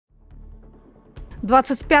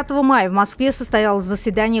25 мая в Москве состоялось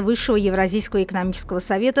заседание Высшего Евразийского экономического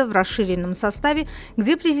совета в расширенном составе,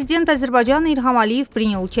 где президент Азербайджана Ильхам Алиев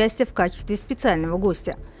принял участие в качестве специального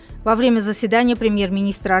гостя. Во время заседания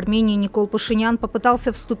премьер-министр Армении Никол Пашинян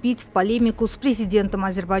попытался вступить в полемику с президентом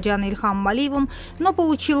Азербайджана Ильхамом Алиевым, но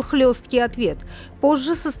получил хлесткий ответ.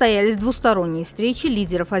 Позже состоялись двусторонние встречи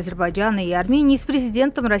лидеров Азербайджана и Армении с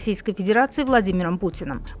президентом Российской Федерации Владимиром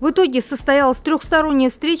Путиным. В итоге состоялась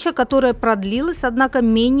трехсторонняя встреча, которая продлилась, однако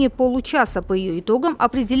менее получаса. По ее итогам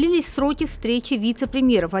определились сроки встречи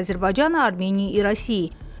вице-премьеров Азербайджана, Армении и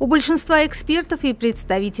России. У большинства экспертов и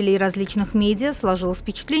представителей различных медиа сложилось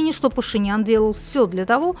впечатление, что Пашинян делал все для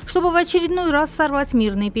того, чтобы в очередной раз сорвать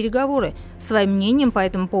мирные переговоры. Своим мнением по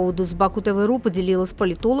этому поводу с Baku TV поделилась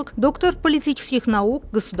политолог, доктор политических наук,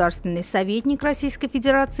 государственный советник Российской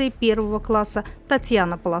Федерации первого класса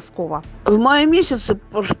Татьяна Полоскова. В мае месяце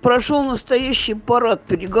прошел настоящий парад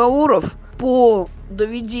переговоров по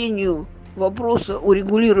доведению вопроса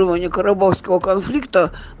урегулирования карабахского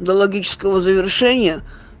конфликта до логического завершения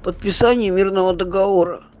подписания мирного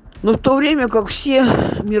договора. Но в то время как все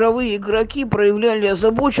мировые игроки проявляли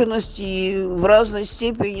озабоченность и в разной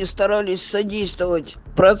степени старались содействовать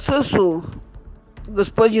процессу,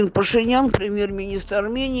 господин Пашинян, премьер-министр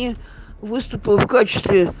Армении, выступил в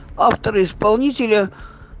качестве автора-исполнителя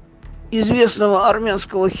известного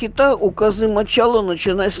армянского хита «Указы Мачала,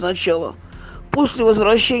 начинай сначала». После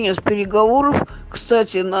возвращения с переговоров,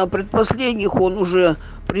 кстати, на предпоследних он уже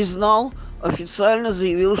признал, официально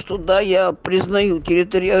заявил, что да, я признаю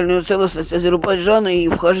территориальную целостность Азербайджана и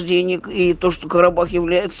вхождение, и то, что Карабах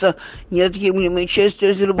является неотъемлемой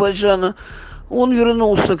частью Азербайджана. Он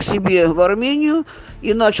вернулся к себе в Армению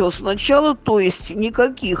и начал сначала, то есть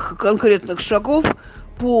никаких конкретных шагов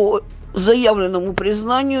по заявленному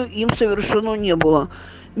признанию им совершено не было.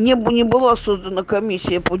 Не была создана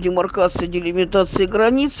комиссия по демаркации, делимитации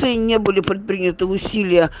границы, не были предприняты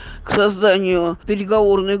усилия к созданию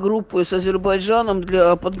переговорной группы с Азербайджаном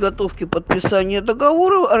для подготовки подписания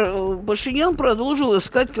договора. Пашинян продолжил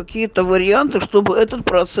искать какие-то варианты, чтобы этот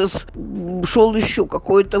процесс шел еще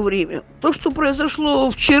какое-то время. То, что произошло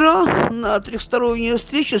вчера на трехсторонней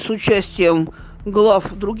встрече с участием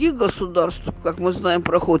глав других государств, как мы знаем,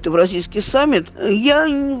 проходит Евразийский саммит, я,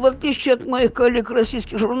 в отличие от моих коллег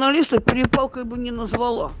российских журналистов, перепалкой бы не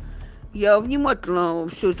назвала. Я внимательно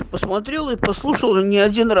все это посмотрела и послушала не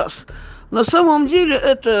один раз. На самом деле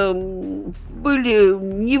это были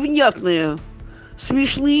невнятные,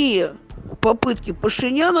 смешные попытки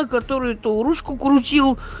Пашиняна, который то ручку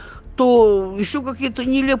крутил, то еще какие-то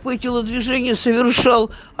нелепые телодвижения совершал,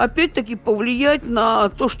 опять-таки повлиять на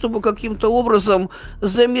то, чтобы каким-то образом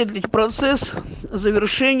замедлить процесс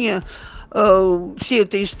завершения всей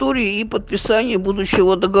этой истории и подписания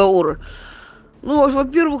будущего договора. Ну,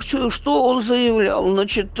 во-первых, что он заявлял?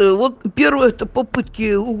 Значит, вот первое – это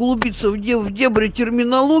попытки углубиться в дебри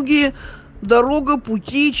терминологии. Дорога,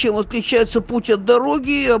 пути, чем отличается путь от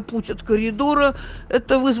дороги, а путь от коридора.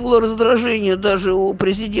 Это вызвало раздражение даже у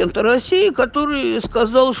президента России, который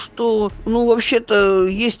сказал, что, вообще-то,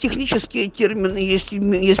 есть технические термины, есть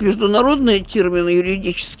международные термины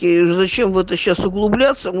юридические. Зачем в это сейчас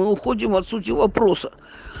углубляться? Мы уходим от сути вопроса.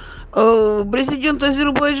 Президент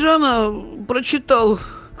Азербайджана прочитал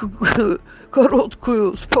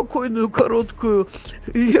спокойную короткую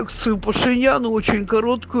лекцию Пашиняну, очень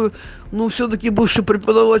короткую, но все-таки бывший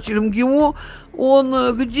преподаватель МГИМО,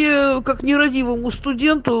 он где, как нерадивому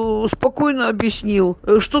студенту, спокойно объяснил,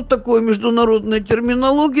 что такое международная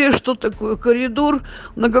терминология, что такое коридор,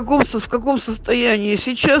 в каком состоянии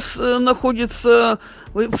сейчас находятся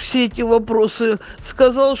все эти вопросы.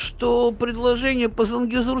 Сказал, что предложение по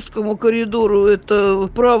Зангезурскому коридору – это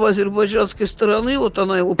право азербайджанской стороны, вот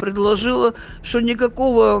она его предложила, что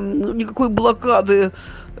никакой блокады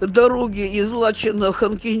дороги из Лачина в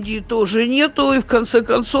Ханкинди тоже нету, и в конце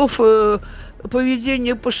концов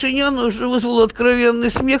поведение Пашиняна уже вызвало откровенный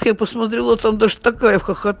смех. Я посмотрела, там даже Такаев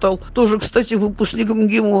хохотал, тоже, кстати, выпускник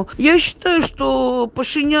МГИМО. Я считаю, что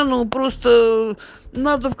Пашиняну просто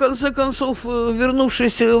надо, в конце концов,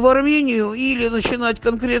 вернувшись в Армению, или начинать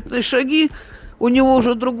конкретные шаги. У него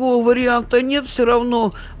уже другого варианта нет, все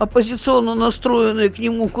равно оппозиционно настроенные к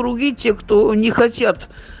нему круги, те, кто не хотят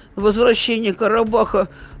возвращения Карабаха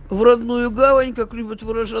в родную гавань, как любит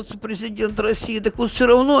выражаться президент России, так вот все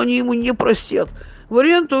равно они ему не простят.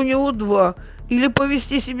 Варианта у него два. Или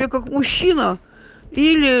повести себя как мужчина,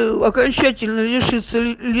 или окончательно лишиться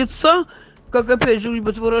лица как опять же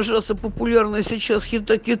любят выражаться популярные сейчас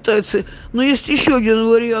китайцы. Но есть еще один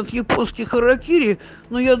вариант японский харакири,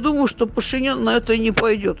 но я думаю, что Пашинян на это не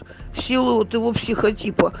пойдет в силу вот его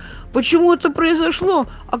психотипа. Почему это произошло?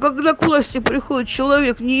 А когда к власти приходит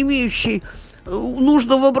человек, не имеющий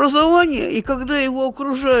нужного образования, и когда его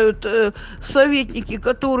окружают советники,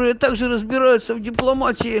 которые также разбираются в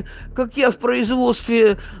дипломатии, как я в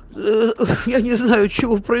производстве, я не знаю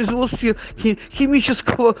чего, в производстве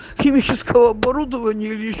химического оборудования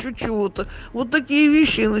или еще чего-то. Вот такие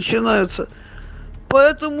вещи начинаются.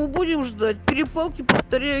 Поэтому будем ждать. Перепалки,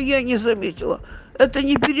 повторяю, я не заметила. Это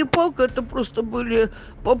не перепалка, это просто были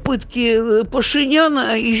попытки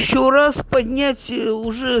Пашиняна еще раз поднять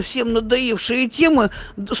уже всем надоевшие темы,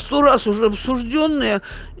 100 раз уже обсужденные,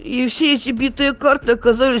 и все эти битые карты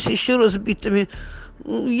оказались еще раз битыми.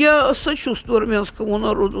 Я сочувствую армянскому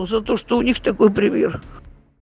народу за то, что у них такой пример.